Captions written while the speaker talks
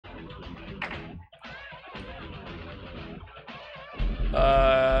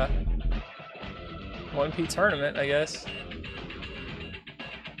1P tournament, I guess.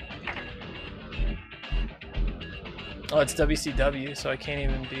 Oh, it's WCW, so I can't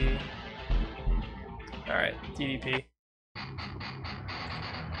even be... Alright, DDP.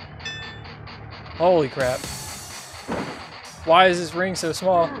 Holy crap. Why is this ring so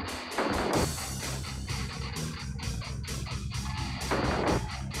small?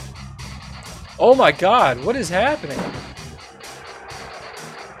 Oh my god, what is happening?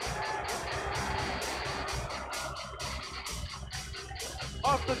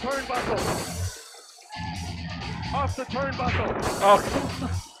 Off the turnbuckle. Off the turnbuckle. Oh,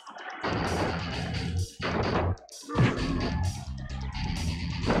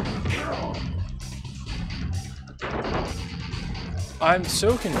 I'm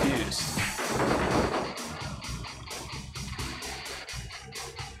so confused.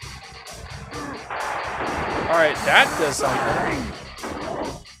 Alright, that does something.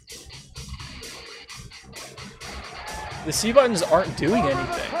 The C buttons aren't doing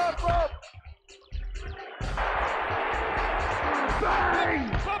anything. Bang!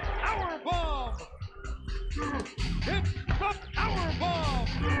 The power bomb! Hit the power bomb!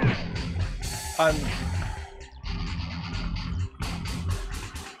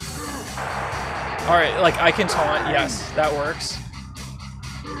 Alright, like I can taunt, yes, that works.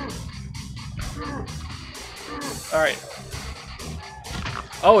 Alright.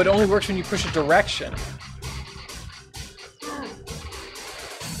 Oh, it only works when you push a direction.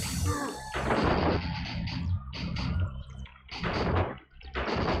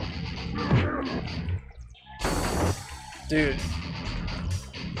 Dude.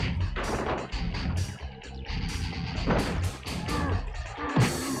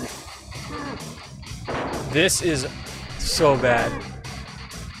 This is so bad.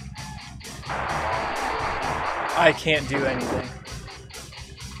 I can't do anything.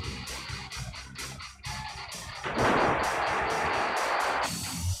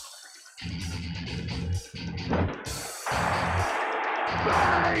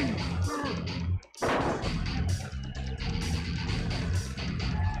 Bang!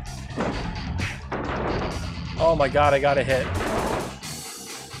 Oh my god, I got a hit.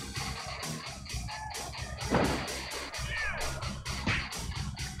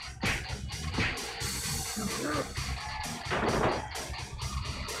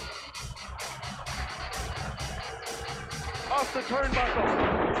 Off the turnbuckle.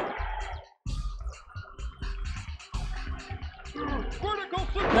 Vertical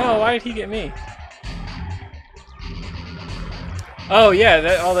super. No, why did he get me? Oh yeah,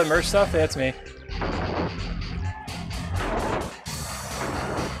 that, all that merch stuff, that's me.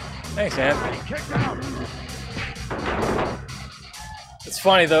 Thanks, man. Kicked out. It's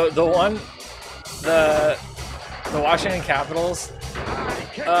funny though. The Washington Capitals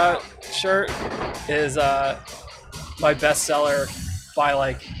shirt is my best seller by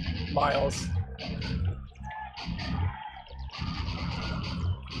like miles.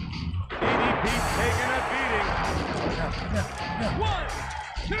 DDP taking a beating. No. 1,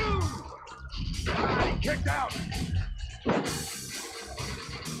 2. Kicked out.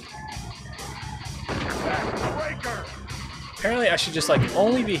 Backbreaker. Apparently, I should just like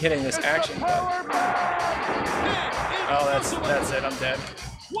only be hitting this action button. Oh, that's it. I'm dead.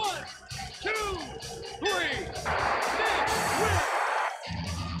 1, 2, 3.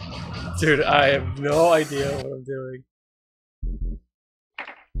 Dude, I have no idea what I'm doing.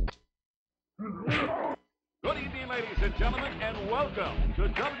 Good evening, ladies and gentlemen, and welcome to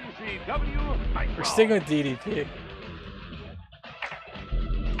WCW Nitro. We're sticking with DDP.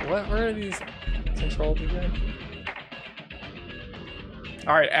 Where are these controls again?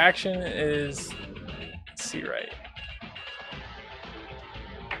 Alright, action is... Let's see right.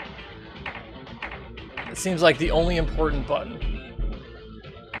 It seems like the only important button.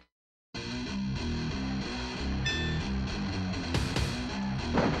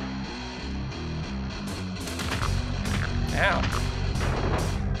 Ow.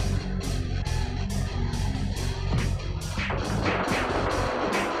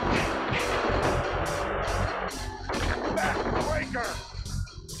 Backbreaker.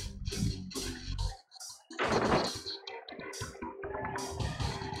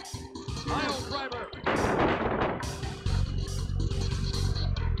 Mile driver.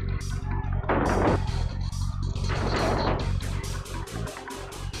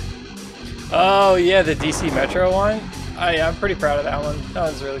 Oh yeah, the DC Metro one? Yeah, I'm pretty proud of that one. That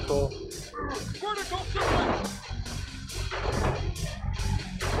one's really cool. Vertical suplex.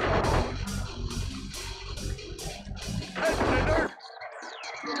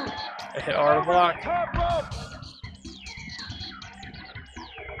 Head I hit R to block. top rope.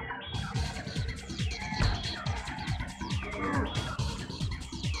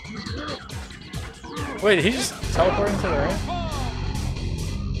 Wait, he just teleported into the ring?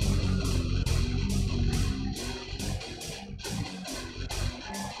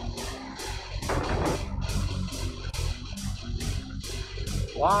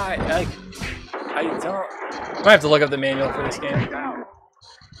 Why? Like, I don't. I might have to look up the manual for this game.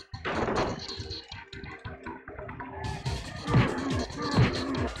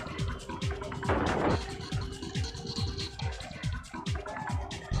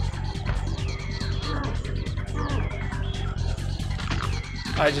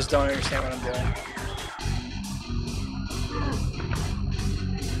 I just don't understand what I'm doing.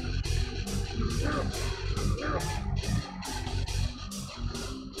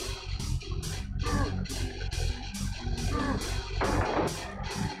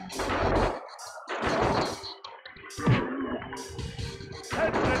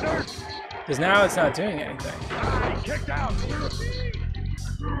 Because now it's not doing anything. Kicked out.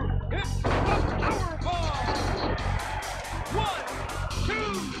 It's the power bomb. 1, 2.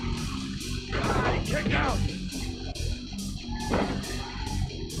 Kicked out.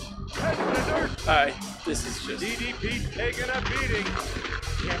 Head to the dirt. Alright, this is just. DDP taking a beating.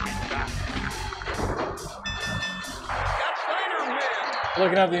 Can't be back. Scott Steiner wins.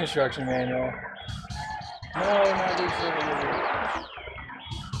 Looking up the instruction manual. No, not WCW.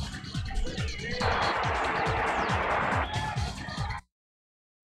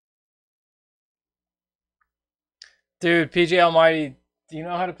 Dude, PJ Almighty, do you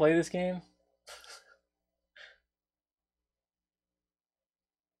know how to play this game?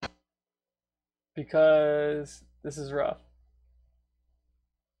 Because this is rough.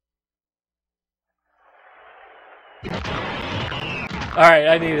 Alright,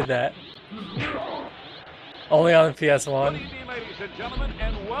 I needed that. Only on the PS1. Good evening, ladies and gentlemen,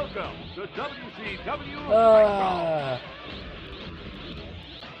 and welcome to WCW Nitro.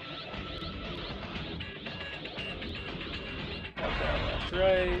 Up, down, left,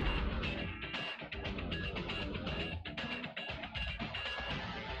 right.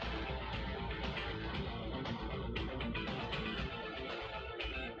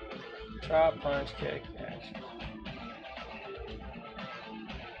 Drop, punch, kick, action.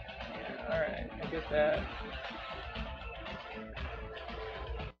 Yeah, alright, I get that.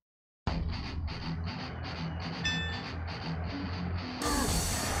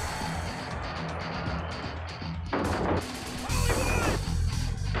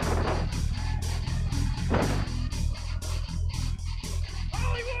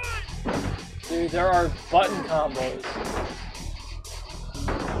 Dude, there are button combos.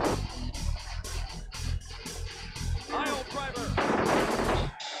 Aisle driver.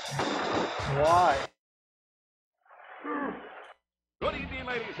 Why? Good evening,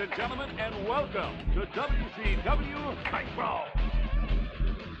 ladies and gentlemen, and welcome to WCW Nitro.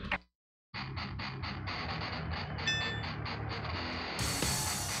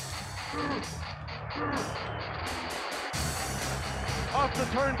 Off the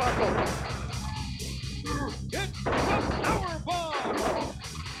turnbuckle. It's the power bomb.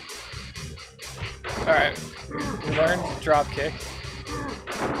 Alright, we learned drop kick.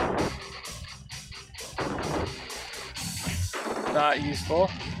 Not useful.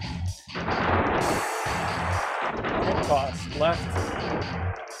 Hit toss, left.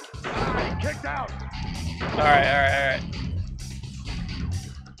 Kicked out. Alright, alright, alright.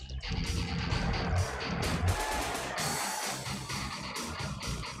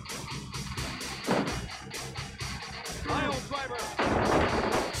 Aisle driver.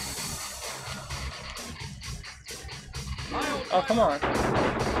 Oh, come on.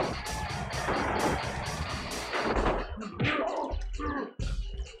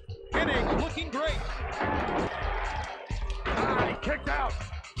 Innings looking great. He kicked out.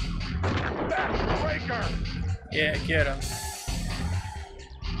 Backbreaker. Yeah, get him.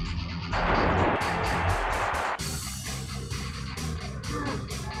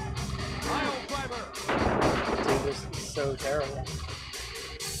 Aisle driver. Dude, this is so terrible.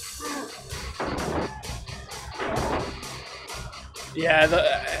 Yeah,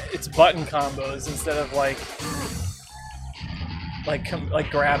 it's button combos instead of like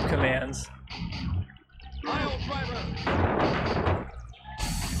grab commands. Aisle driver.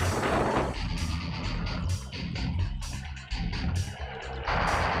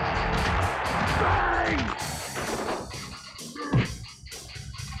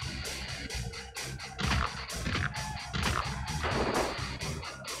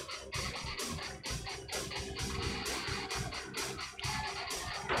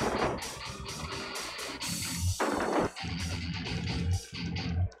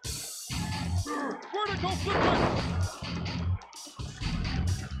 Vertical flip.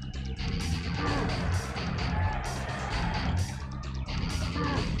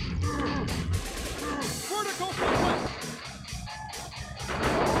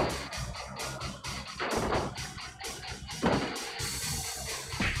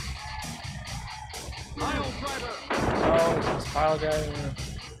 pile driving.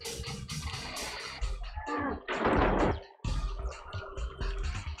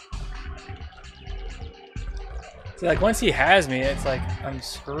 See, like once he has me, it's like I'm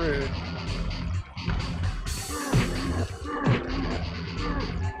screwed.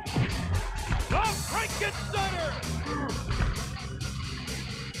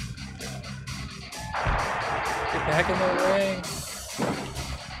 Get back in the ring.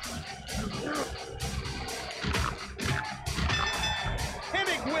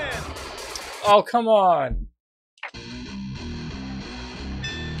 Oh, come on.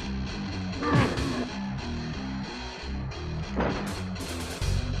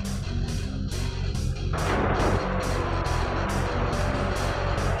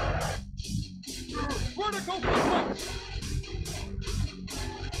 Vertical suplex.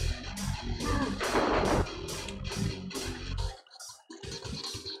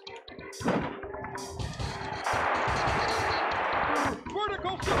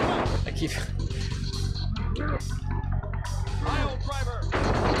 Vertical suplex. I keep. Pile driver.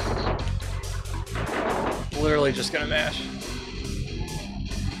 Literally just gonna mash.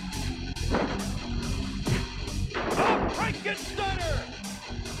 Frankensteiner.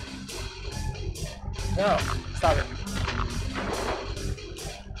 No, stop it.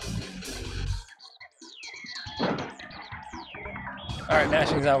 Alright,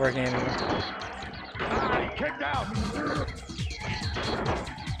 mashing's not working anymore. He kicked out.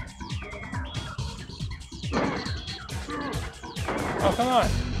 Oh, come on.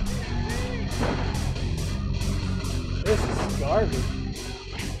 This is garbage.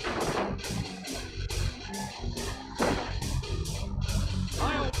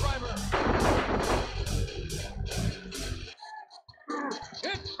 Pile driver.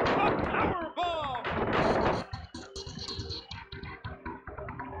 It's a power bomb.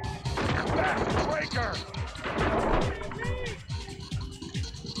 Backbreaker.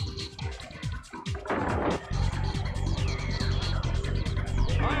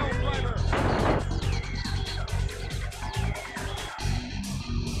 Pile driver.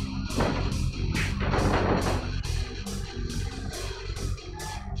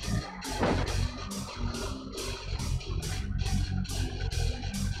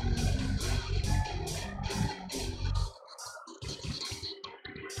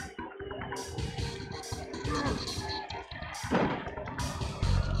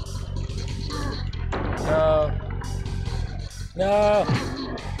 No. No.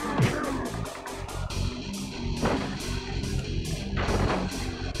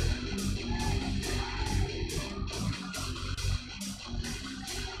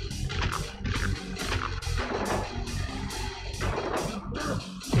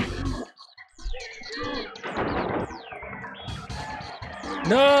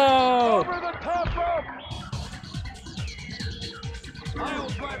 No! Over the top rope. Pile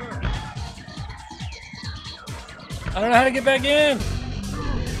driver. I don't know how to get back in.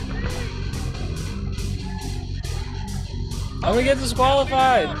 I'm gonna get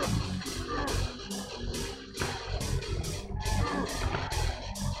disqualified.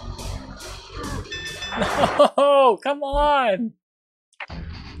 No, come on.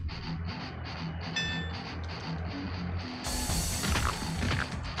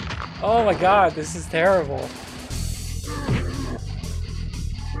 Oh my god, this is terrible.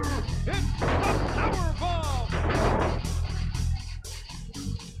 It's the power bomb.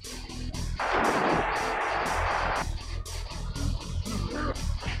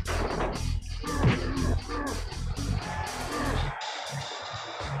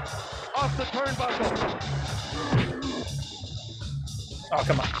 Off the turnbuckle. Oh,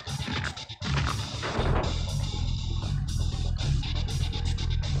 come on.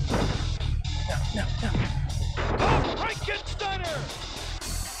 No, no, no. Oh, Frankensteiner.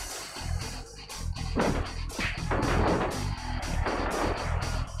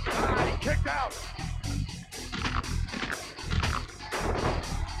 He kicked out.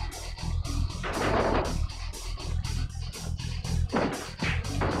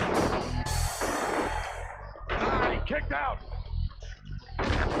 He kicked out.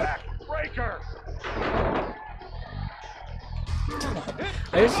 Backbreaker.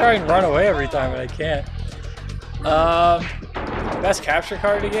 I just try and run away every time, but I can't. Best capture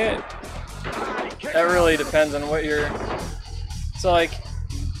card to get? That really depends on what you're... So, like,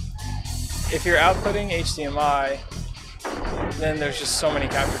 if you're outputting HDMI, then there's just so many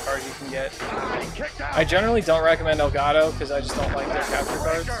capture cards you can get. I generally don't recommend Elgato because I just don't like their capture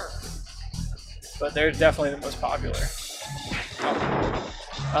cards. But they're definitely the most popular.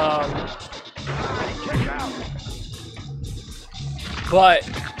 But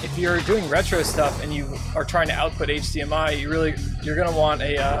if you're doing retro stuff and you are trying to output HDMI, you're gonna want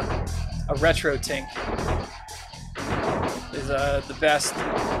a retro tink. Is the best,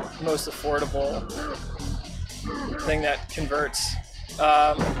 most affordable thing that converts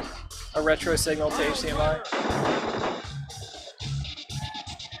a retro signal to HDMI.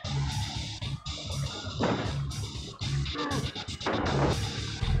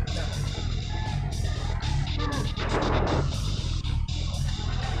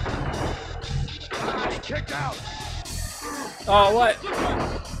 Kicked out. Oh, what?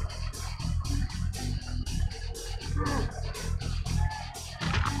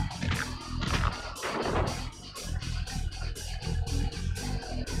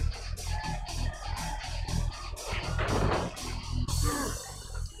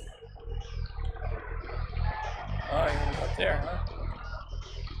 Oh, you're up there, huh?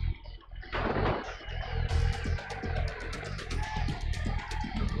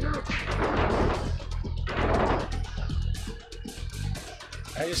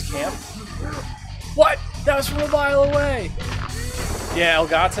 I just camp. What? That was from a mile away. Yeah,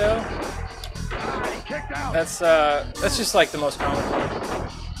 Elgato. That's just like the most common one.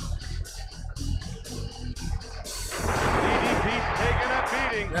 DDP's taking a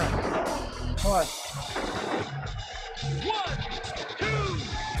beating. No. Come on. 1, 2.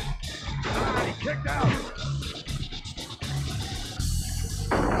 He kicked out.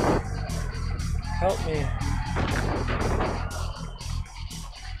 Help me.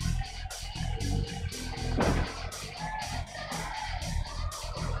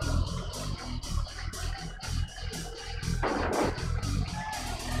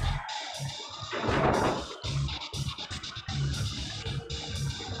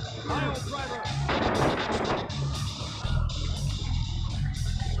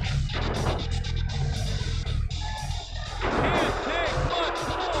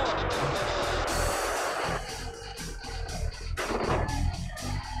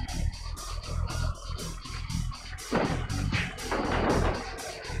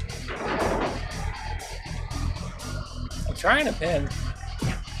 I'm trying to pin.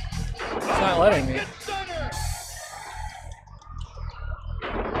 It's not letting me.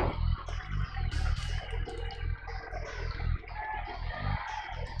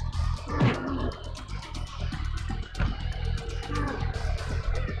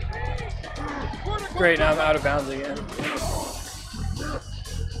 Great, now I'm out of bounds again.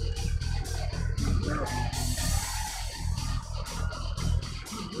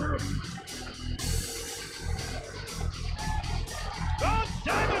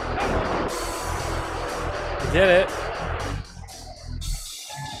 I did it.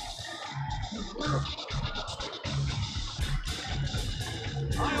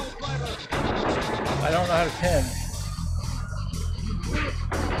 I don't know how to pin.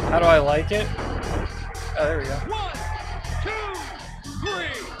 How do I like it? Oh, there we go. 1, 2, 3.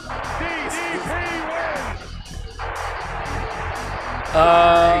 DDP wins.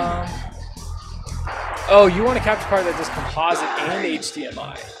 Oh, you want a capture card that does composite and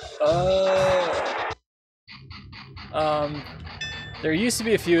HDMI. There used to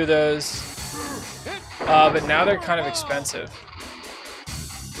be a few of those, but now they're kind of expensive.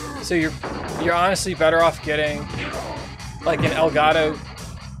 So you're honestly better off getting like an Elgato,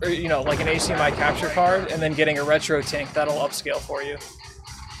 or like an HDMI capture card, and then getting a retro tink that'll upscale for you.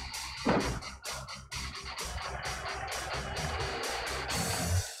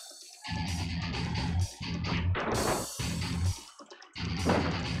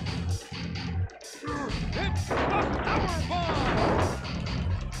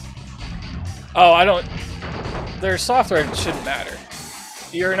 Oh, their software shouldn't matter.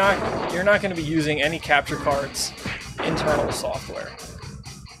 You're not going to be using any capture card's internal software.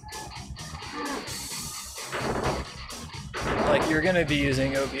 Like, you're going to be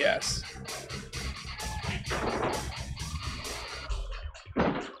using OBS.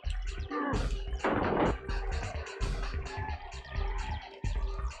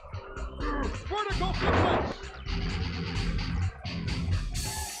 Vertical suplex.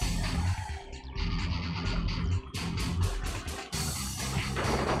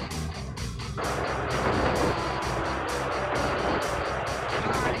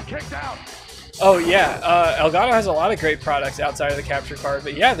 Kicked out. Oh yeah, Elgato has a lot of great products outside of the capture card,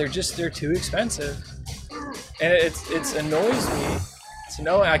 but yeah, they're too expensive, and it annoys me to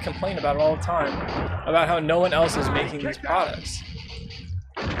know. I complain about it all the time about how no one else is making these products.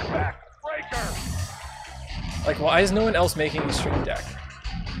 Backbreaker. Like, why is no one else making the Stream Deck?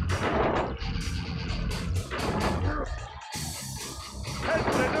 Head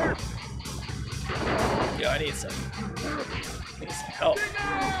scissors. Yeah, I need some. Needs some help. It's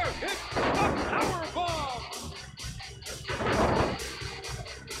the power bomb.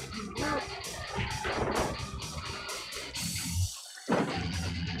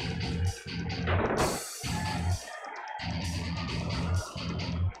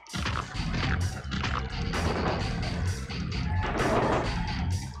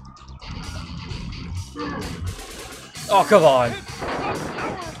 Oh, come on. It's the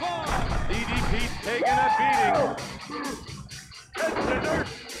power bomb. DDP's taking a beating. Head scissors.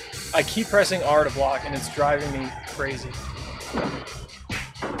 I keep pressing R to block, and it's driving me crazy. Bring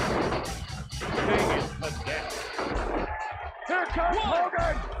it to death. Here comes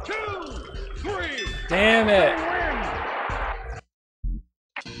Hogan. 2, 3. Damn it.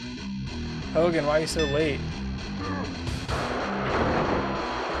 They win. Hogan, why are you so late?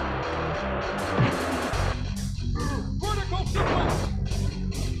 Vertical suplex.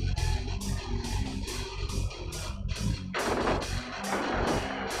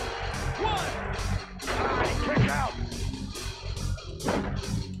 Kick out.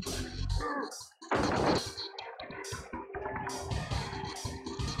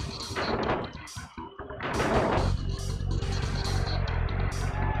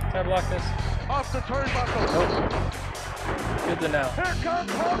 Can I block this? Off the turnbuckle. Nope. Good to know. Here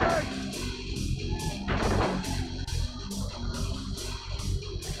comes Hogan.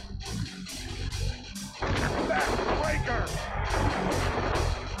 Backbreaker.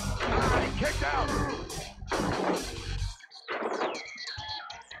 He kicked out.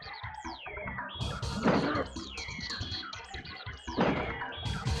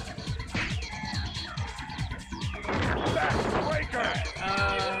 Backbreaker.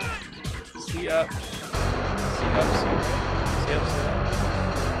 See up. See up, see up. See up, see up.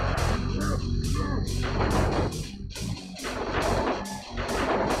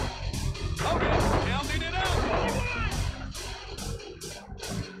 Hogan pounding it out.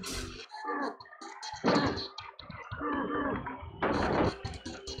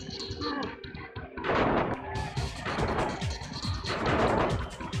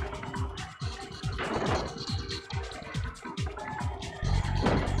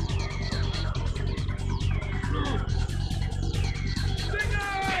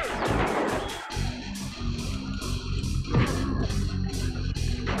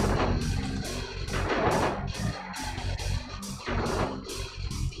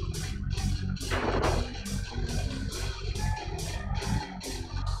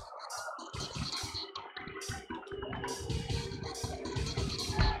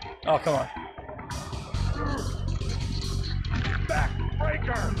 Oh, come on.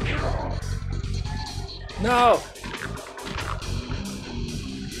 Backbreaker. No!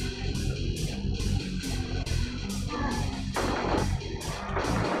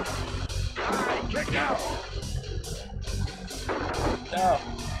 Kick out. No.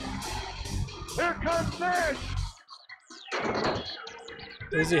 Here comes Nash.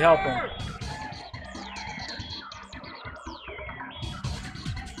 Who's he helping?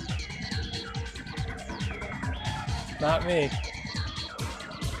 Not me.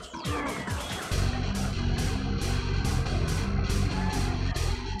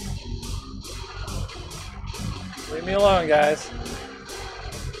 Leave me alone, guys.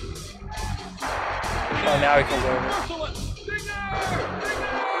 Oh, now he comes over.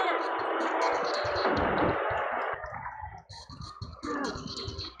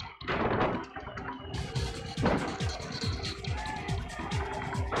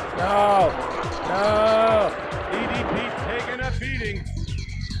 No! No! DDP taking a beating.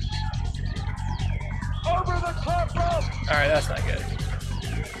 Over the top rope. Alright, that's not good.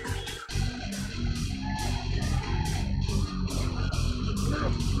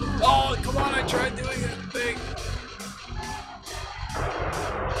 Oh, come on, I tried doing that thing.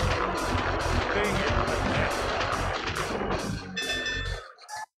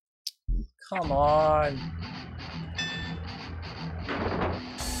 Come on.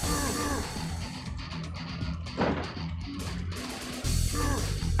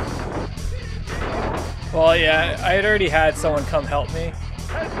 Well, yeah, I had already had someone come help me.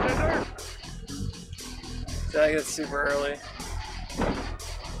 So I think it's super early.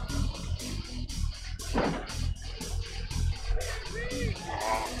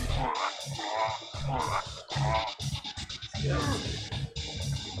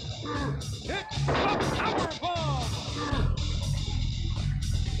 It's the power bomb.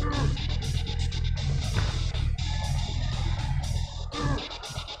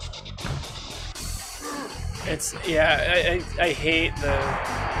 It's, yeah, I hate the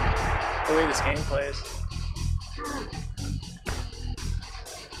way this game plays.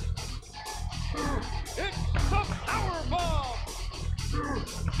 It's the power bomb.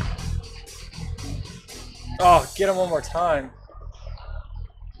 Oh, get him one more time.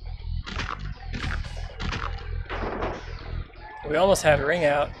 We almost had a ring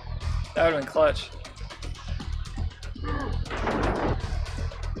out. That would have been clutch.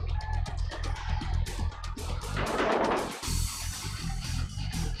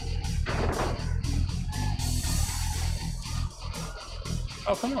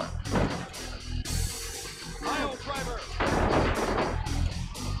 Oh, come on. Aisle driver.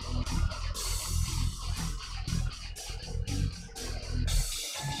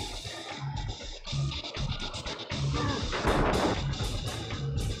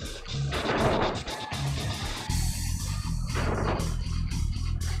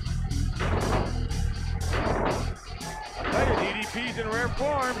 I tell you, DDP's in rare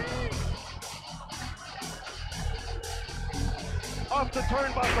form. Off the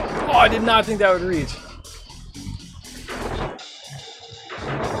turnbuckle. Oh, I did not think that would reach.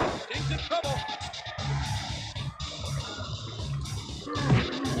 Into trouble.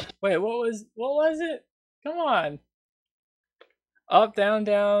 Wait, what was it? Come on. Up, down,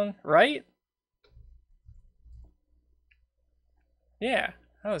 down, right? Yeah,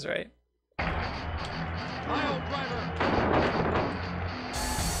 that was right. Aisle driver.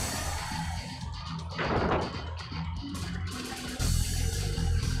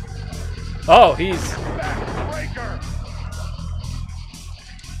 Oh, he's... Backbreaker.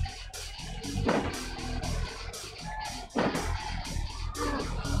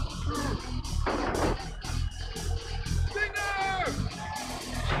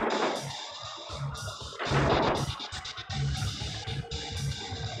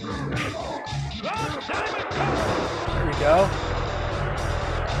 There we go.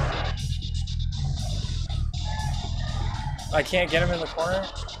 I can't get him in the corner.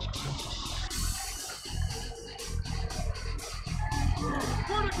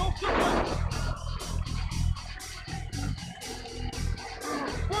 Vertical suplex.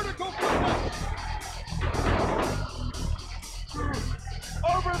 Vertical suplex.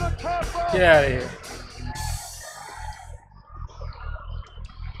 Over the top rope. Get out of here.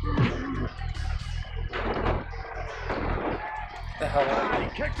 The hell? He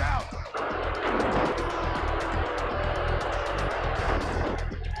kicked out.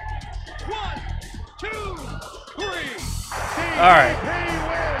 One, two, three. All right.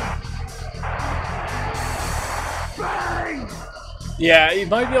 Bang! Yeah, you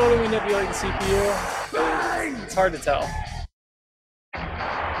might be able to manipulate the CPU. Bang! It's hard to tell.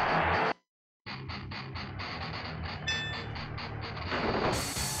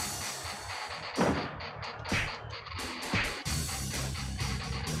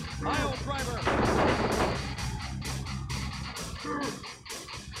 Aisle driver.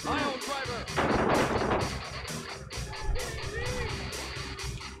 Aisle driver.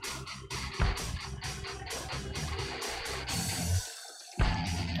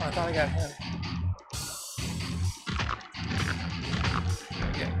 Oh, I thought I got him.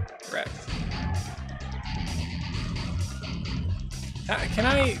 Okay, wrecked. Can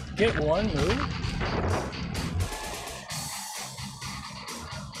I get one move?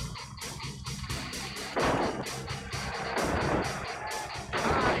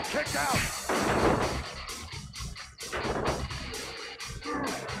 He kicked out.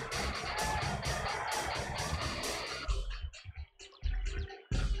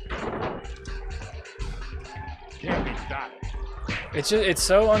 Can't be stopped. It's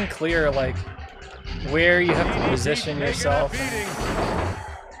so unclear, like, where you have to position yourself,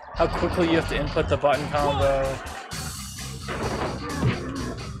 how quickly you have to input the button combo.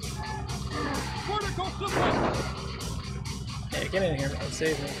 Vertical suplex. Hey, get in here, man.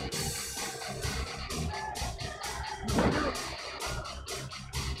 Save me.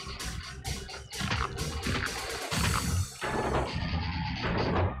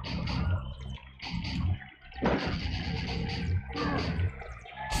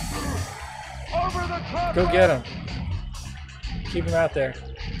 Over the top. Go get him. Keep him out there.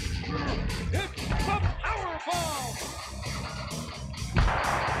 It's the Powerbomb.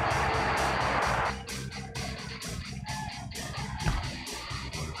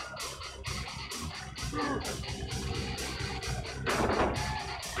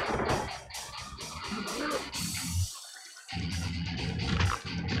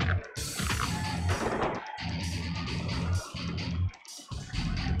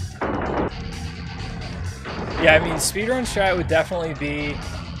 Yeah, I mean, speedrun strat would definitely be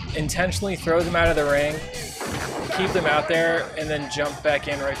intentionally throw them out of the ring, keep them out there, and then jump back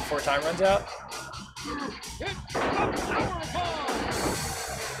in right before time runs out. It's the Powerbomb.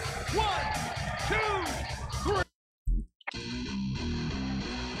 1, 2, 3.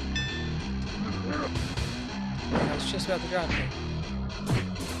 about the drop kick.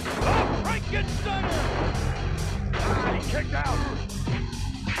 Oh, Frankensteiner! Ah, he kicked out.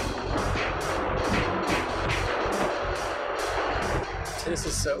 This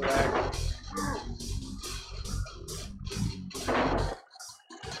is so whack.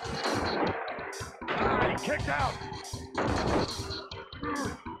 Ah, he kicked out.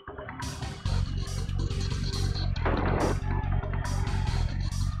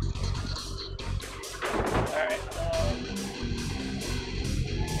 Alright,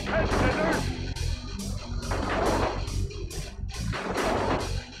 Head scissors.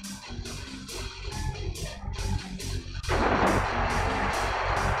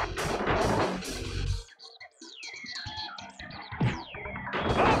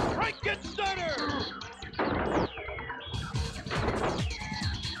 Oh, Frankensteiner!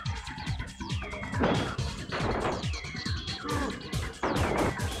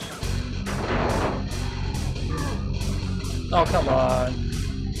 oh, come on.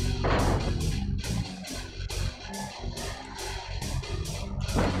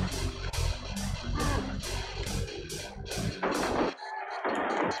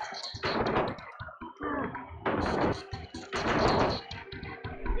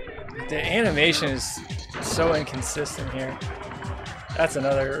 The animation is so inconsistent here. That's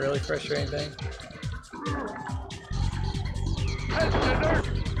another really frustrating thing. Head scissors.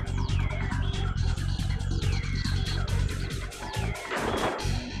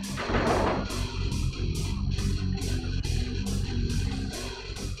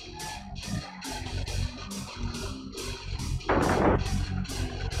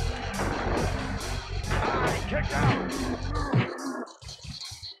 Ah, he kicked out.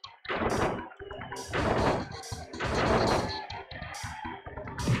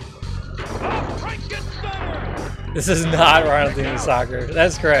 Oh, Frankensteiner! This is not Ronaldinho Soccer.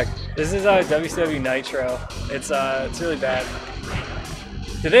 That's correct. This is WCW Nitro. It's really bad.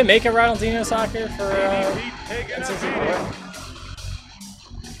 Did they make a Ronaldinho Soccer for He's taking a N64?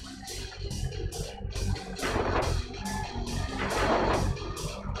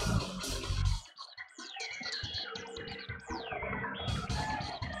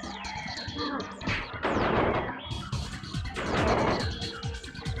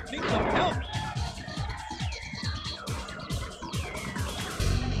 beating. Need some help.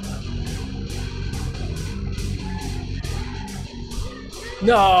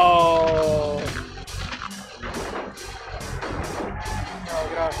 No! No,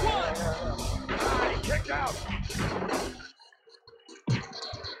 get off me. Ah, he kicked out.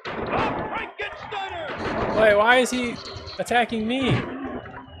 Oh, Frankensteiner! Wait, why is he attacking me?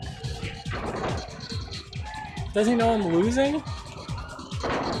 Does he know I'm losing?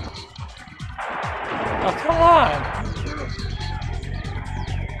 Oh, come on!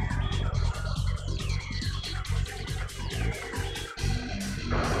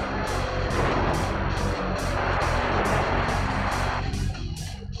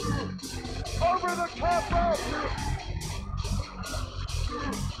 Over the top rope!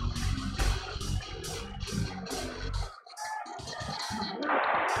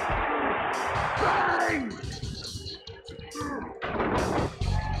 Bang!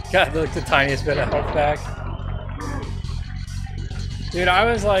 Got like the tiniest bit of health back. Dude, I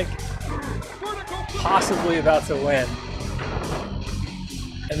was like possibly about to win.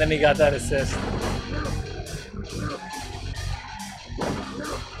 And then he got that assist.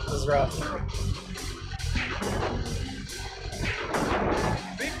 It was rough.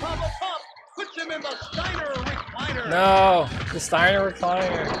 Big Papa Pump puts him in the Steiner recliner. No, the Steiner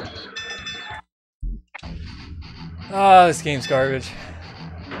recliner. Oh, this game's garbage.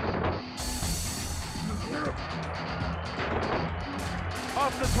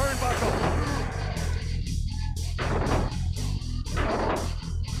 Off the turnbuckle.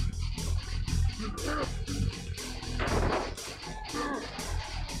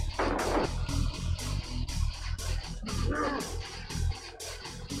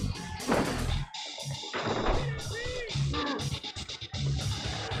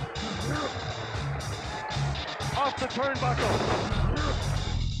 Off the turnbuckle.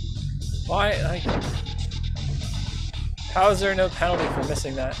 Why, like, how is there no penalty for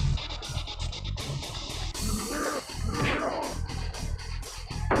missing that?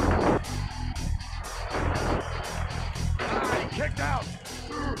 Ah, he kicked out.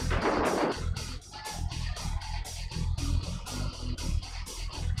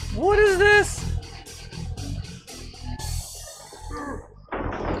 What is this?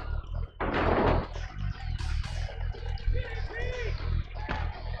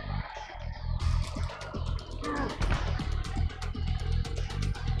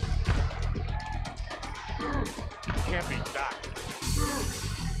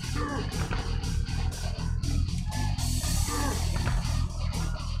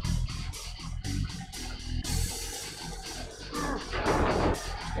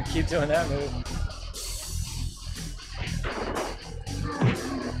 doing that move.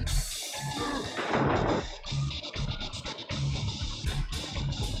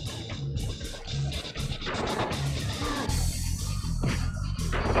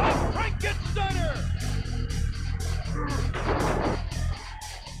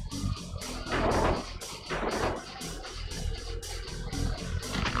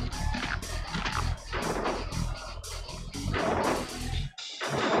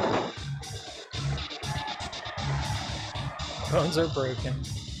 Bones are broken.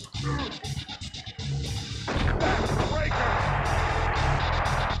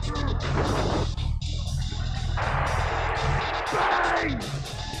 Bang!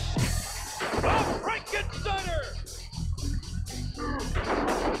 Oh, Frankensteiner!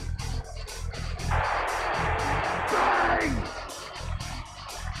 Bang!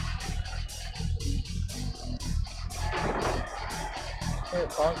 Here,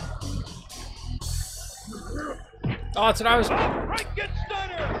 punk. Oh, that's what I was.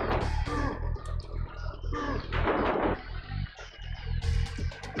 Frankensteiner!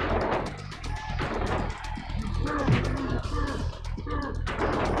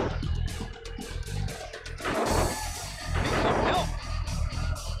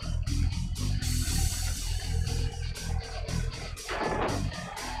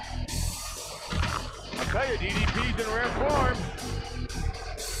 I tell you, DDP's in rare form.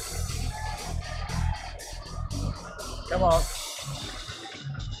 Come on.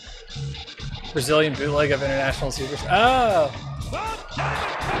 Brazilian bootleg of International Superstar. Oh!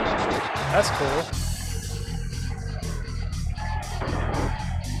 That's cool.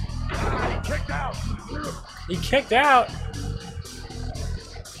 He kicked out. He kicked out!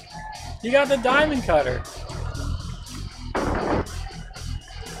 He got the diamond cutter.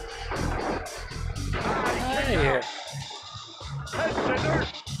 Out of here. Head scissor.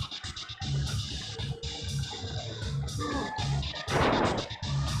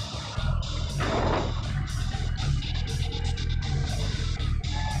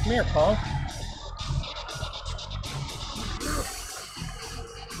 Come here, punk.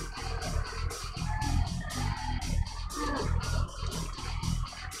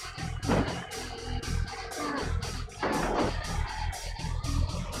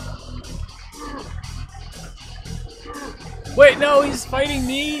 Wait, no, he's fighting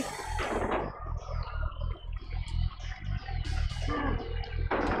me?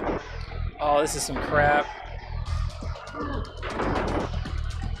 Oh, this is some crap.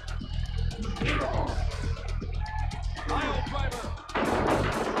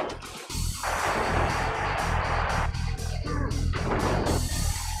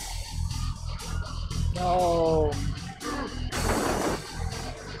 No.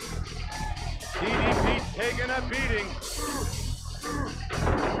 DDP's taking a beating.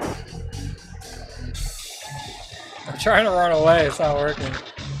 I'm trying to run away, it's not working.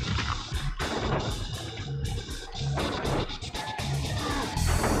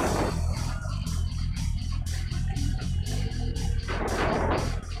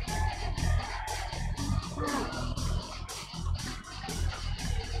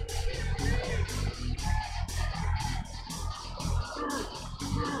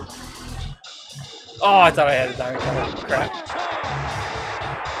 Oh, I thought I had a diamond cutter. Crap.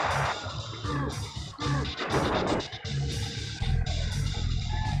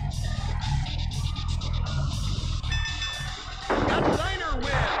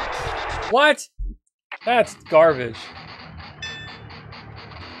 What? That's garbage.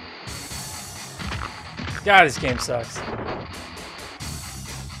 God, this game sucks.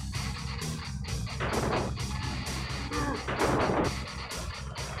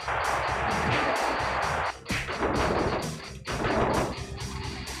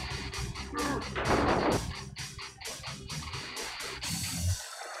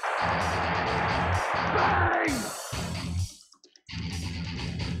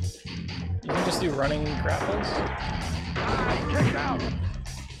 You can just do running grapples? Kicked out.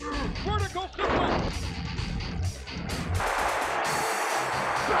 Vertical suplex.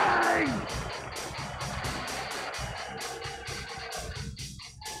 Bang!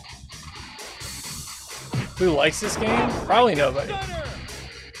 Who likes this game? Probably nobody.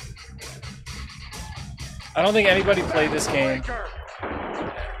 I don't think anybody played this game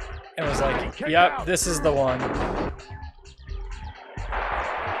and was like, yep, this is the one.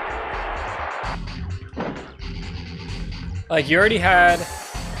 Like, you already had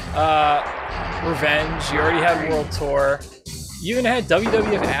Revenge, you already had World Tour, you even had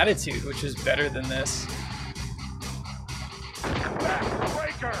WWF Attitude, which is better than this.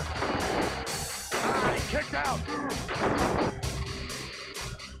 Backbreaker. He kicked out.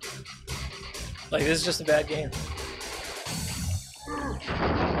 Like, this is just a bad game. Oh,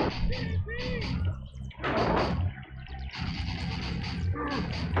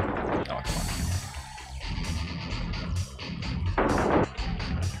 come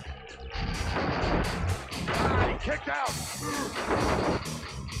on. He kicked out.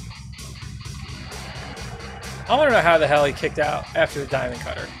 I want to know how the hell he kicked out after the diamond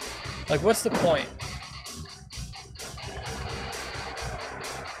cutter. Like, what's the point?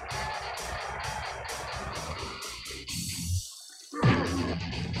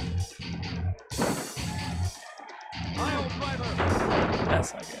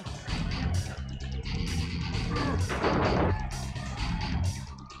 That's not good.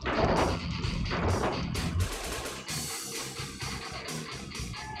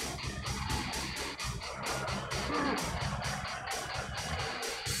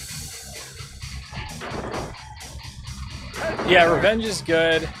 Yeah, Revenge is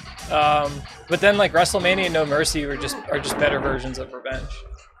good, but then like WrestleMania and No Mercy are just better versions of Revenge.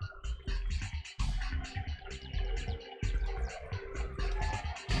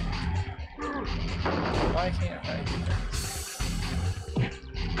 Why can't I do this?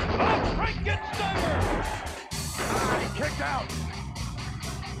 Oh, Frankensteiner! He kicked out.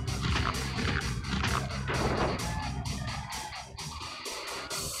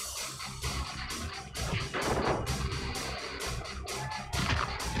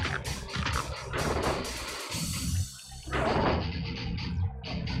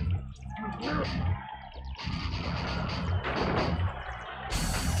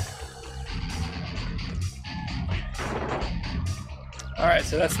 Alright,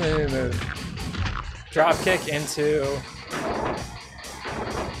 so that's the new move. Drop kick into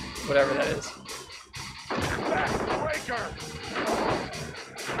whatever that is. Backbreaker.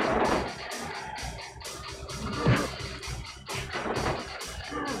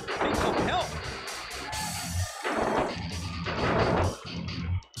 Need some help.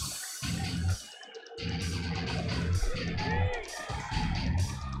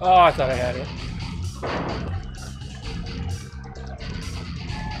 Oh, I thought I had it.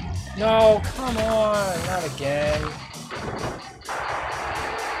 No, come on, not again.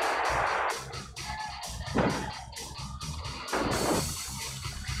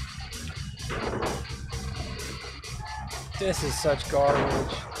 This is such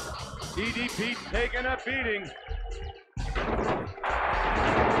garbage. DDP taking a beating.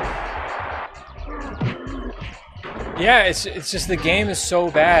 Yeah, it's just the game is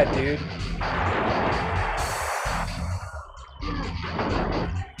so bad, dude.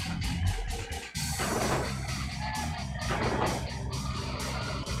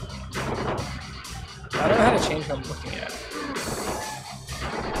 I don't know how to change what I'm looking at.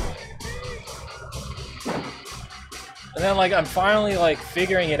 And then like I'm finally like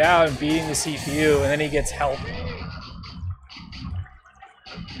figuring it out and beating the CPU, and then he gets help.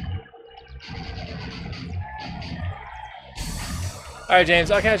 Alright,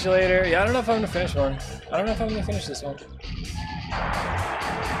 James, I'll catch you later. Yeah, I don't know if I'm gonna finish one. I don't know if I'm gonna finish this one.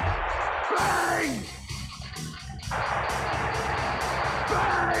 Bang!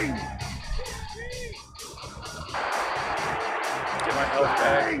 Bang! Get my health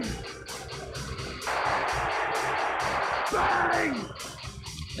back. Bang!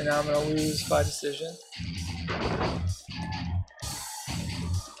 And now I'm gonna lose by decision.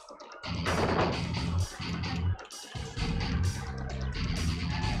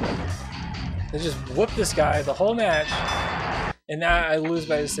 They just whoop this guy the whole match, and now I lose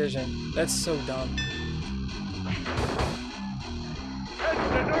by decision. That's so dumb.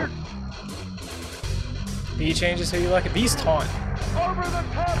 B changes so you like it. B's taunt. Over the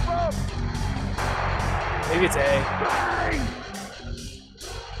top rope. Maybe it's A. Bang!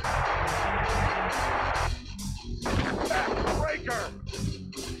 Backbreaker.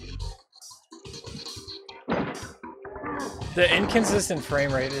 The inconsistent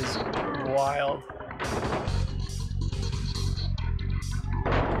frame rate is wild.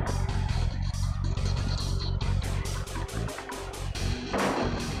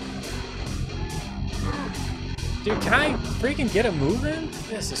 Dude, can I freaking get a move in?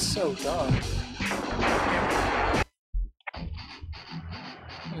 This is so dumb.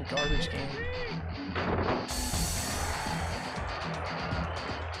 What a garbage game.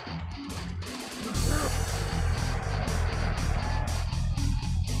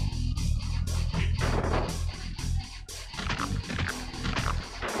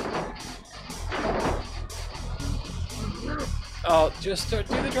 Oh, just do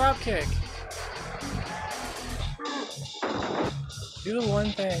the drop kick. Do the one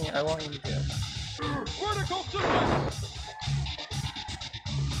thing I want you to do. Vertical suplex.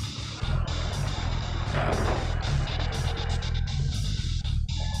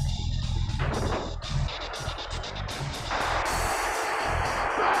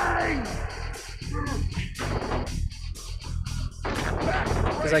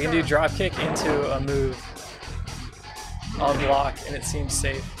 Because I can do drop kick into a move on block, and it seems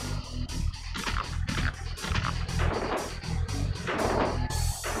safe.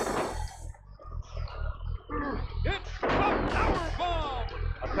 It's the power bomb.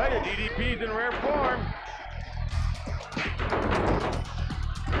 I'll tell you, DDP's in rare form.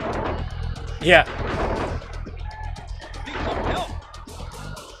 Yeah.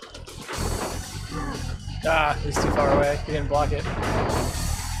 Ah, he's too far away. He didn't block it.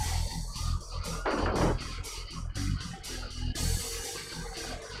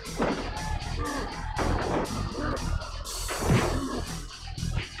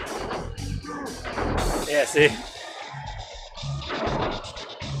 Yeah, see?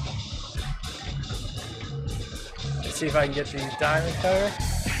 Let's see if I can get the diamond cutter.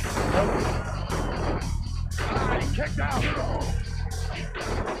 Nope. Ah, he kicked out.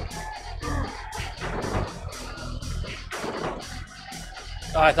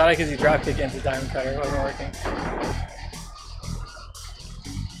 Oh, I thought I could do drop kick into diamond cutter. It wasn't working.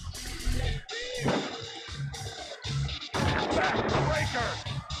 Backbreaker.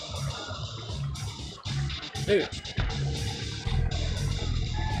 Dude.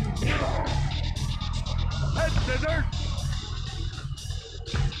 Head scissors.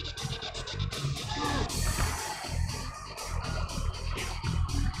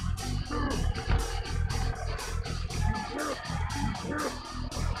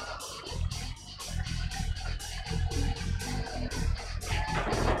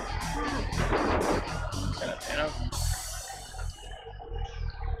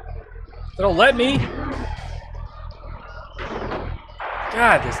 They don't let me.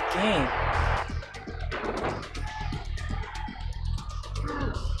 God, this game.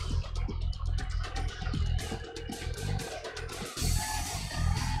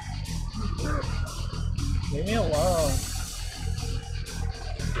 Leave me alone.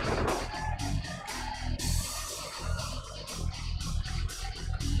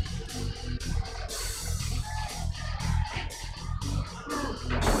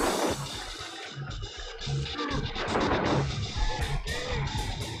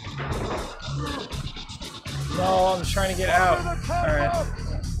 No, I'm just trying to get out. Alright.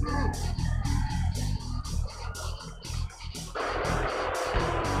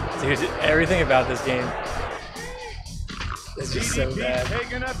 Dude, everything about this game is just so bad.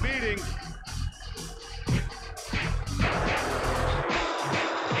 Taking a beating.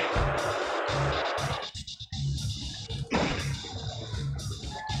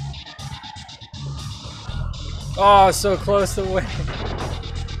 Oh, so close to winning.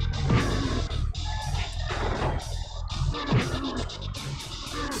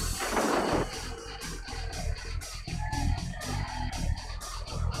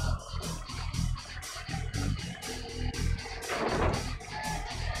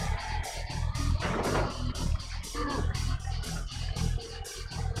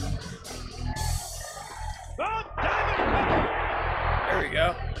 There we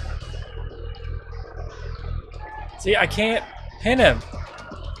go. See, I can't pin him.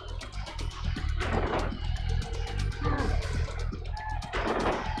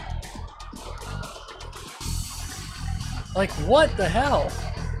 Like, what the hell?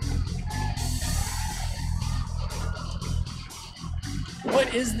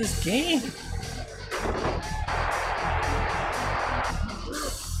 What is this game?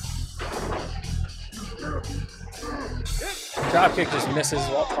 Dropkick just misses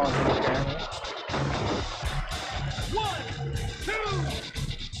while taunting apparently. 1, 2.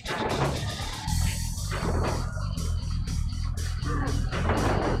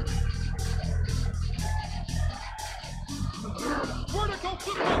 Vertical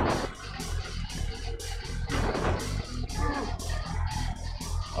flip.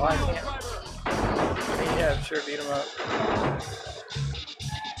 Oh, I can't. I mean, yeah, sure, beat him up.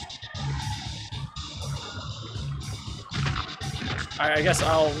 Alright, I guess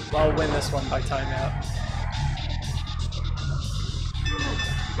I'll win this one by timeout.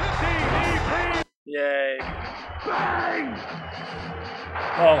 Yay. Bang!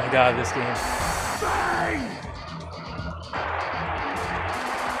 Oh my god, this game. Bang!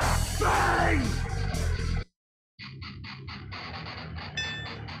 Bang!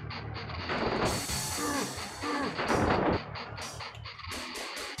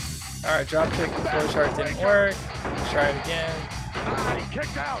 Alright, dropkick before chart didn't work. Let's try it again. Ah, he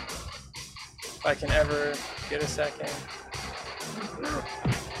kicked out. If I can ever get a second.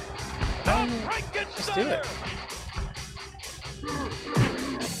 Just do it.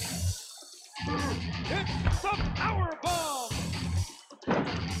 It's the power bomb.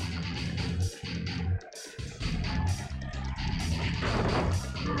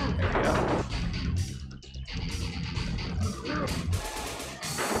 There we go.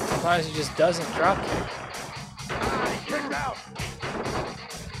 Sometimes he just doesn't drop kick. He kicked out.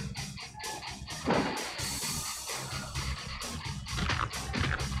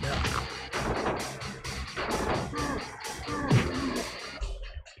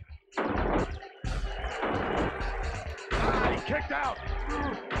 He kicked out.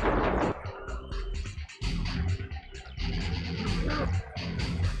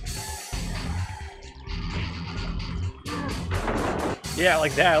 Yeah,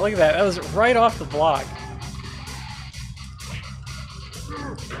 like that. Look at that. That was right off the block.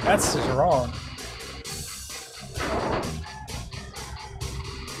 That's just wrong.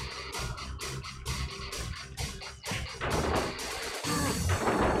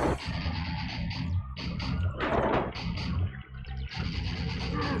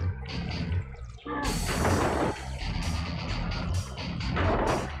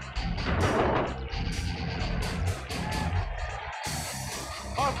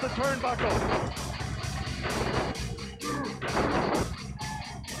 Off the turnbuckle.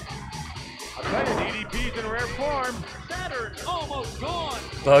 I'll tell you, DDP's in rare form. Saturn almost gone.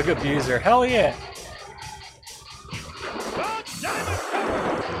 Bug abuser. Hell yeah.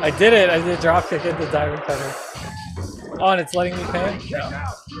 I did it. I did a drop kick into diamond cutter. Oh, and it's letting me pan? No.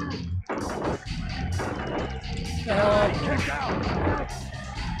 The hell? Kicked out.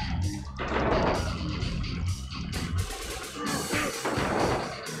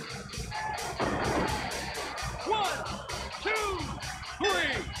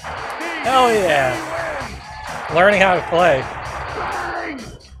 Hell yeah. Learning how to play. Bang!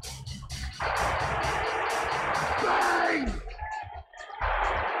 Bang!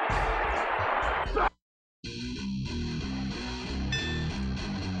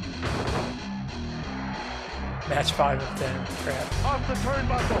 Match 5 of 10. Crap. Off the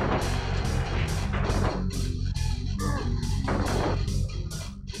turnbuckle.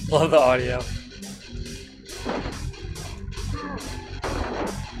 Love the audio.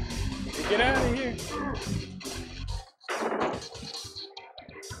 Get out of here.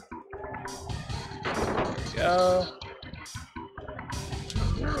 Go.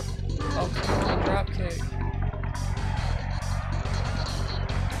 Oh, come on, drop kick.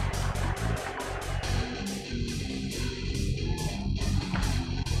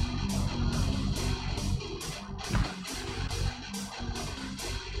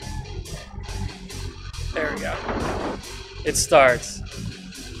 There we go. It starts.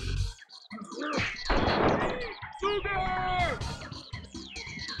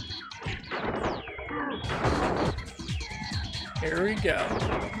 Here we go.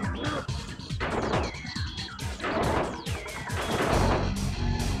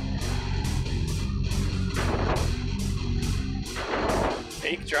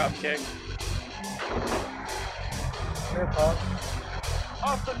 Fake drop kick. Here, Paul.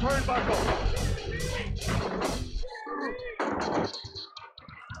 Off the turnbuckle.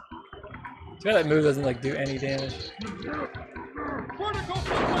 Too bad that move doesn't like do any damage. That one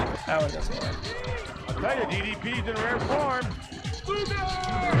doesn't work. I'll tell you, DDP's in rare form.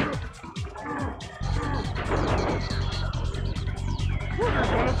 Booger's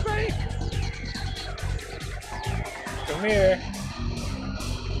gonna fake. Come here.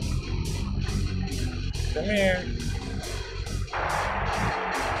 Come here.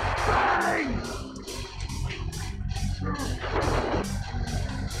 Bang!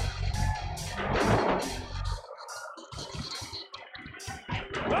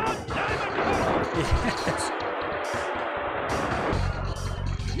 Yes.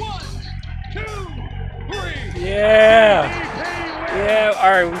 1, 2, 3. Yeah. Yeah.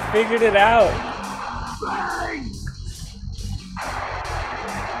 All right, we figured it out. Bang!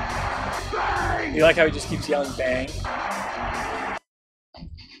 Bang! You like how he just keeps yelling bang?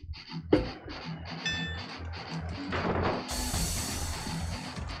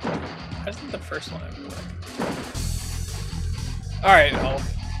 Why doesn't the first one ever work? All right, Hulk.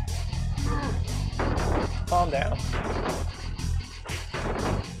 Calm down.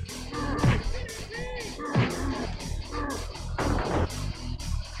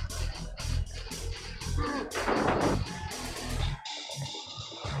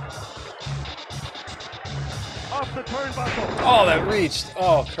 Off the turnbuckle. Oh, that reached.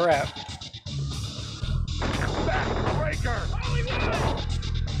 Oh, crap. Backbreaker.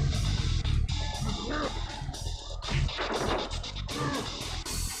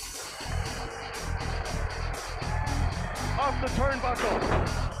 Off the turnbuckle.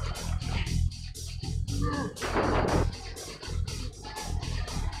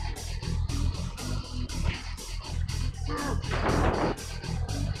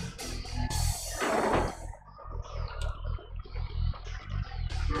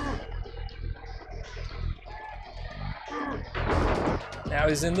 Now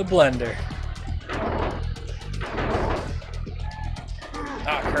he's in the blender.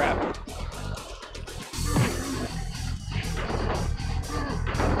 Ah, crap.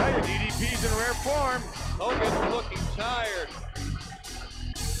 Hey, DDP's in rare form. Hogan's looking tired.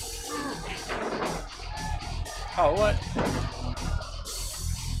 Oh, what?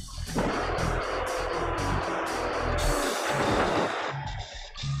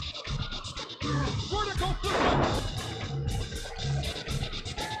 Vertical suplex.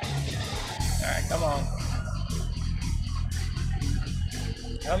 Alright, come on.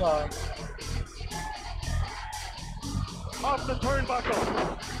 Come on. Off the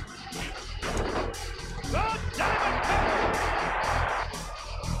turnbuckle. The diamond cutter.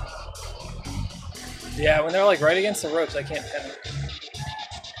 Yeah, when they're like right against the ropes, I can't pin them.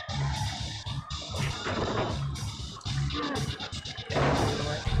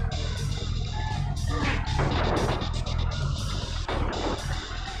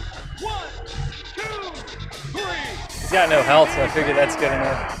 One, two, three. He's got no health, so I figured that's good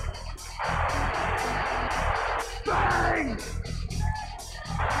enough. Bang!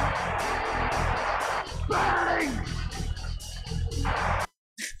 Bang!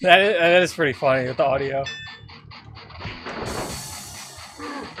 That is pretty funny with the audio.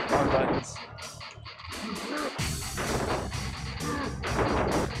 Wrong buttons.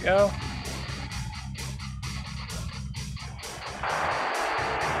 Go.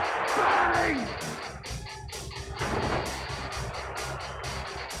 Bang!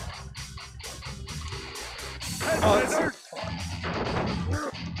 Oh, it's Headlander.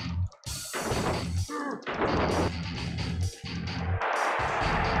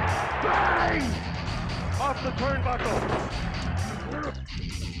 Bang! Off the turnbuckle.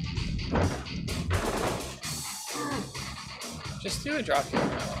 Just do a drop kick.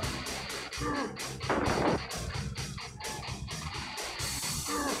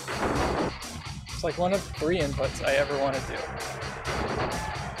 It's like one of 3 inputs I ever want to do.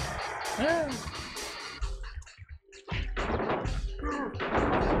 Ah.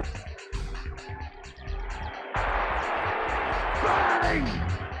 Bang!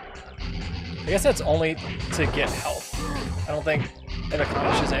 I guess that's only to get health. I don't think it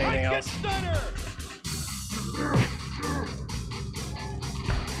accomplishes anything else. Stunner.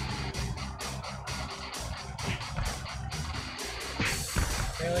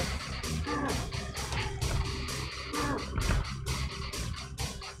 Really?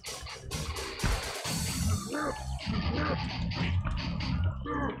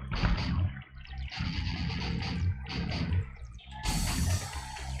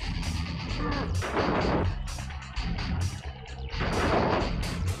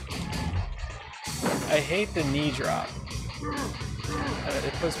 I hate the knee drop.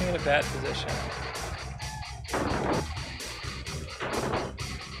 It puts me in a bad position.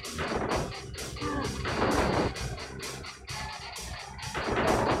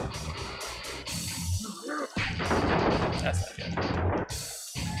 That's not good.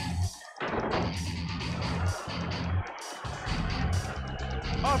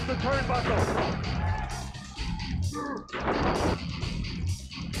 Off the turnbuckle.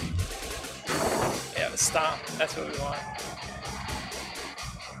 Yeah, the stomp. That's what we want.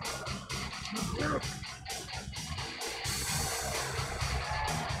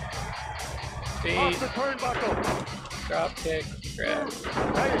 Off Feed, the turnbuckle. drop kick, grab.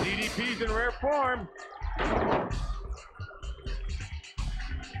 Hey, DDP's in rare form.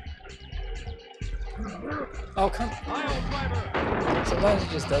 Oh, come. Pile driver. Sometimes it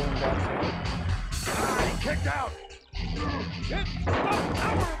just doesn't drop kick. Ah, he kicked out. It's the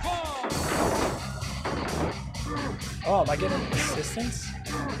powerbomb. Oh, am I getting assistance?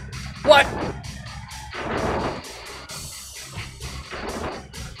 What?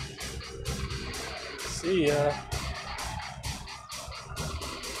 See ya.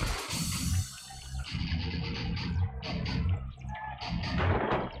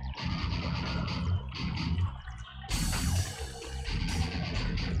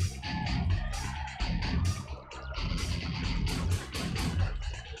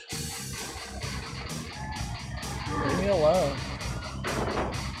 Leave me alone.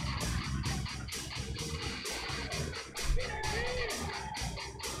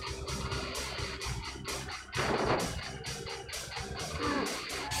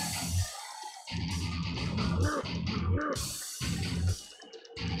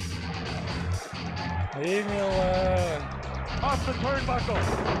 Leave me alone. Off the turnbuckle.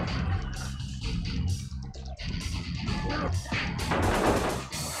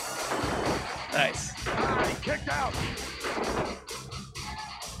 Nice. He kicked out.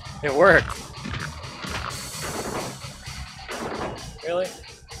 It worked. Really?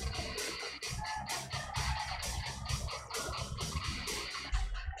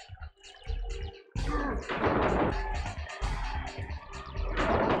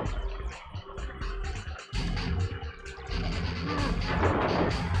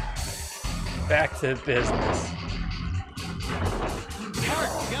 Back to business.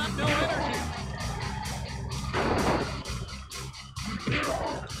 Hart got no energy.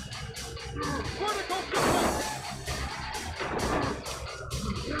 Vertical suplex.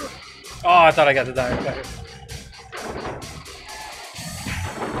 Oh, I thought I got the diamond cutter.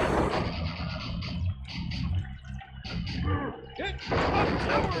 Hit a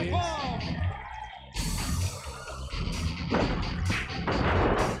power bomb.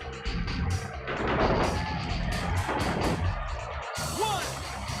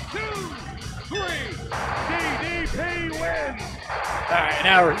 DDP wins. All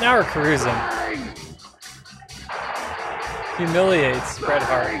right, now we're cruising. Humiliates Bret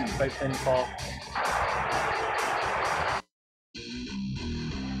Hart by pinfall.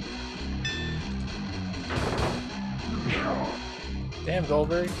 Damn,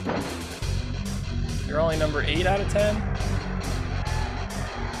 Goldberg. You're only number 8 out of 10?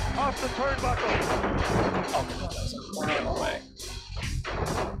 Off the turnbuckle. Oh, come on, that was a mile away.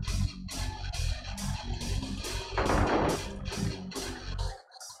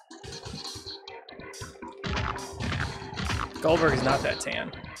 Goldberg is not that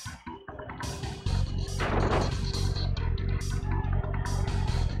tan.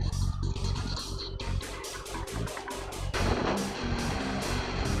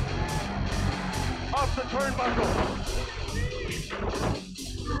 Off the turnbuckle.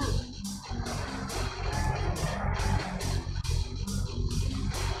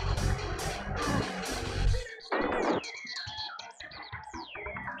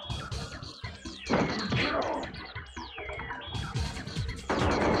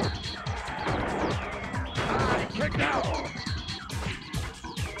 Kicked out.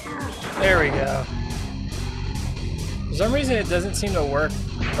 There we go. For some reason it doesn't seem to work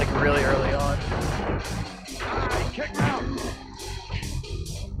like really early on. Kicked out.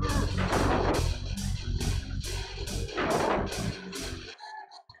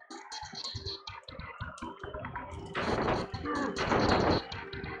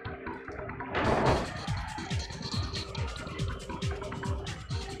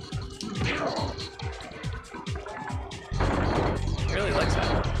 He really likes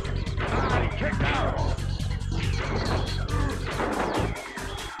that. Kicked out.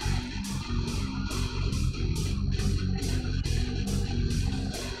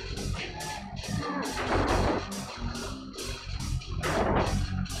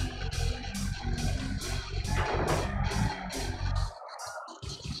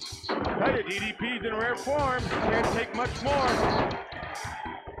 Tell you, DDP's in rare form. Can't take much more.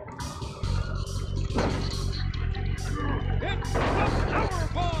 It's the power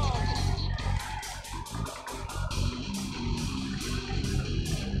bomb.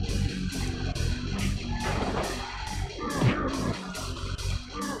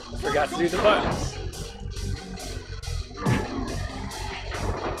 Forgot to do the buttons.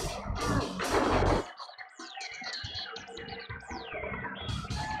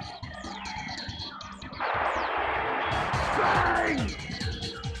 Bang!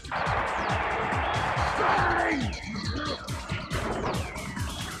 Bang!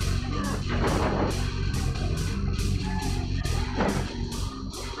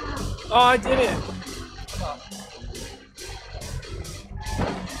 Oh, I did it! Come on.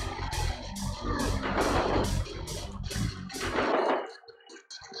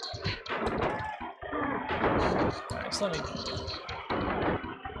 Alright, let me...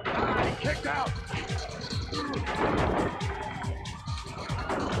 Kicked out.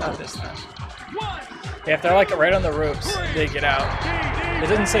 Not this time. Yeah, if they're like right on the ropes, they get out. It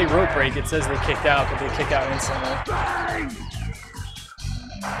doesn't say rope break, it says they kicked out, but they kick out instantly. Bang!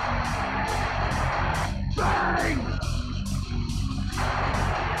 Bang!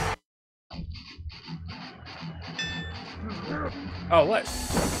 Oh, what? It's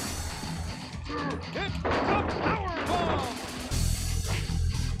the power bomb.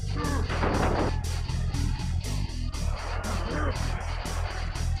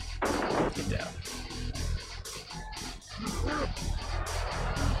 Get down.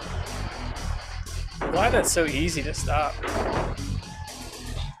 I'm glad that's so easy to stop.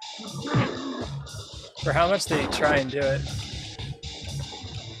 For how much they try and do it.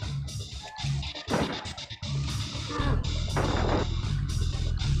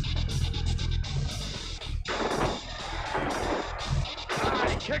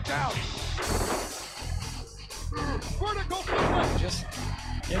 Kicked out. Vertical suplex. Just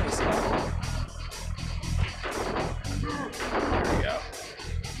give me some. There we go.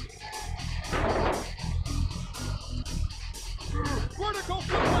 Vertical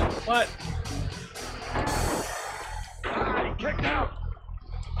suplex. What? Kicked out.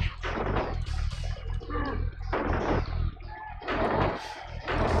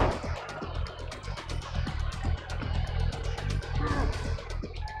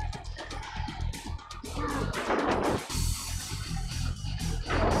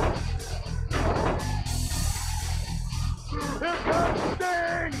 Here comes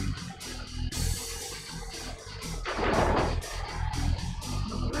Sting!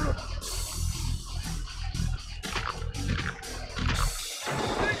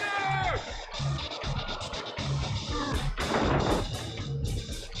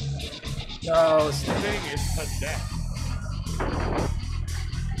 No, Sting is possessed.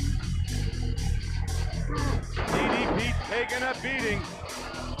 DDP taking a beating.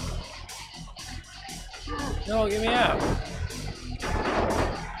 no, get me out.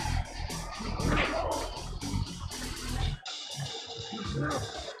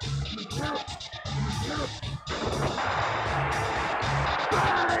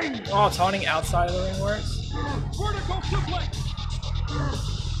 Oh, taunting outside of the ring works? Vertical suplex.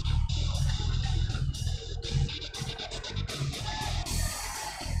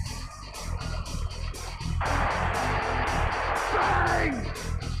 Bang!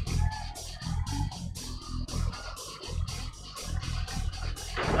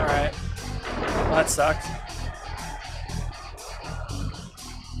 Alright. Well, that sucked.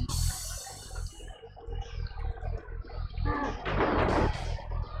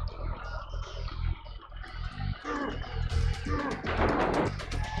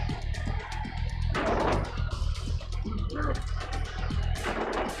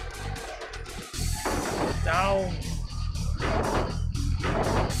 Down.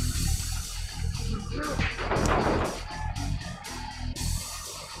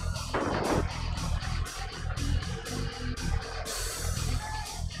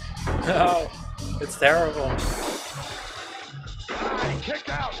 No, it's terrible. Kicked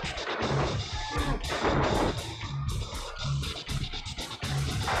out.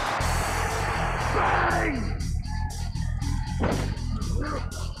 Bang!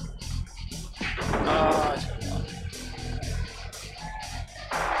 Oh, I should've won.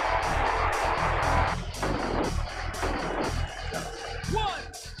 One.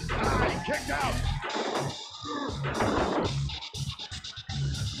 Kicked out.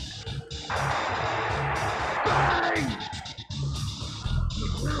 Bang!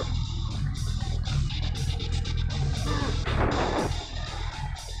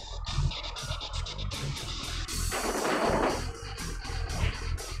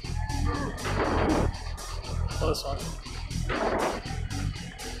 Close one.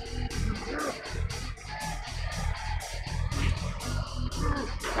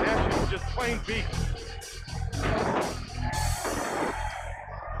 Nash is just plain beat.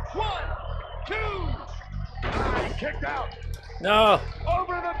 1, 2. Kicked out. No!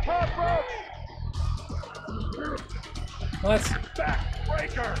 Over the top rope. What?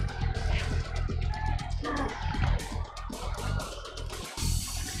 Backbreaker.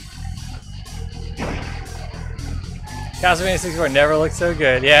 Castlevania 64 never looked so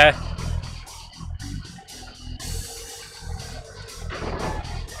good, yeah.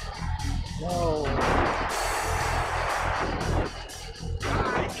 No.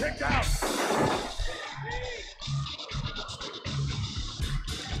 Kicked out.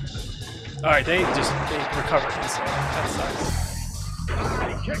 Alright, they recovered instantly. That sucks.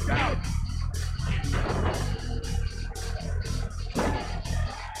 Kicked out.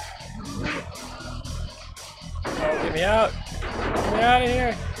 Oh, get me out. Get me out of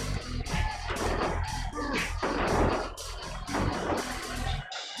here.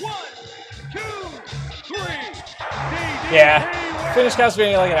 One, two, three. Yeah. Finished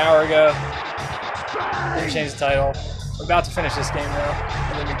Castlevania like an hour ago. Didn't change the title. I'm about to finish this game though,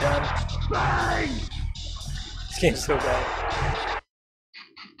 and then be done. Bang! This game's so bad.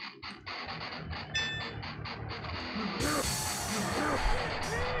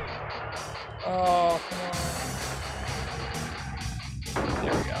 Oh, come on.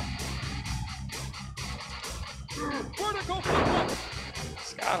 There we go. Vertical suplex.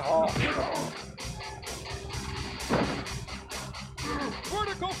 Scott Hall.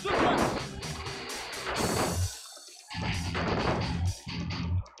 Vertical suplex.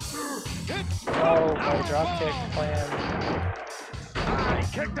 dropkick plan.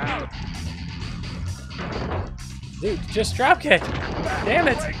 Kicked out. Dude, just dropkick. Damn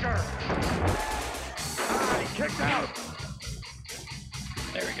it. Kicked out.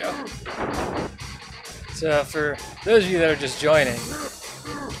 There we go. So for those of you that are just joining,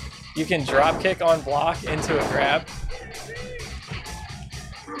 you can dropkick on block into a grab.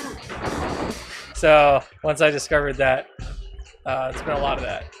 So once I discovered that, it's been a lot of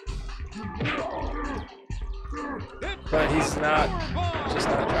that. But he's not just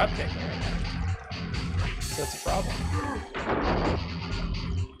not dropkicking right now. So that's a problem.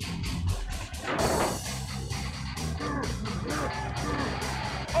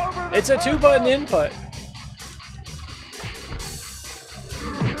 It's a 2-button input.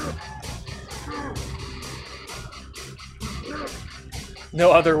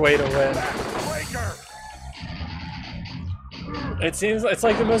 No other way to win. It seems it's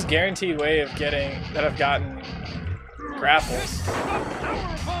like the most guaranteed way of getting that I've gotten grapples.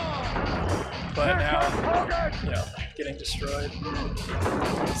 But now, you know, getting destroyed.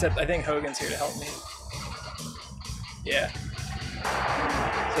 Except I think Hogan's here to help me. Yeah.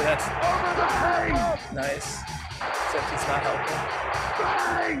 So that's nice. Except he's not helping.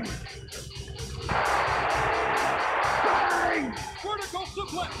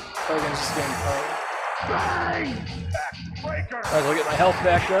 Hogan's just getting pwned. Alright, we'll get my health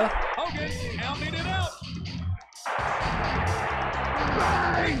back though.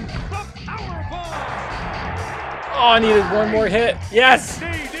 Oh, I needed one more hit. Yes!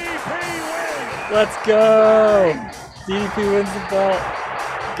 Let's go! DDP wins the belt.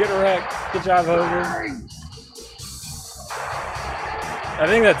 Get wrecked. Good job, Hogan. I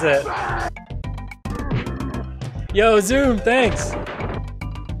think that's it. Yo, Zoom, thanks.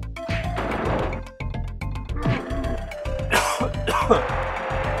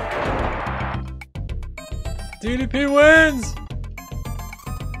 DDP wins!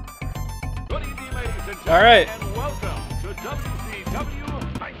 Good evening, ladies and gentlemen, all right. and welcome to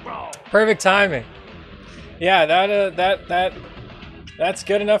WCW Nitro. Perfect timing. Yeah, that's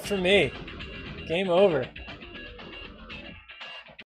good enough for me. Game over.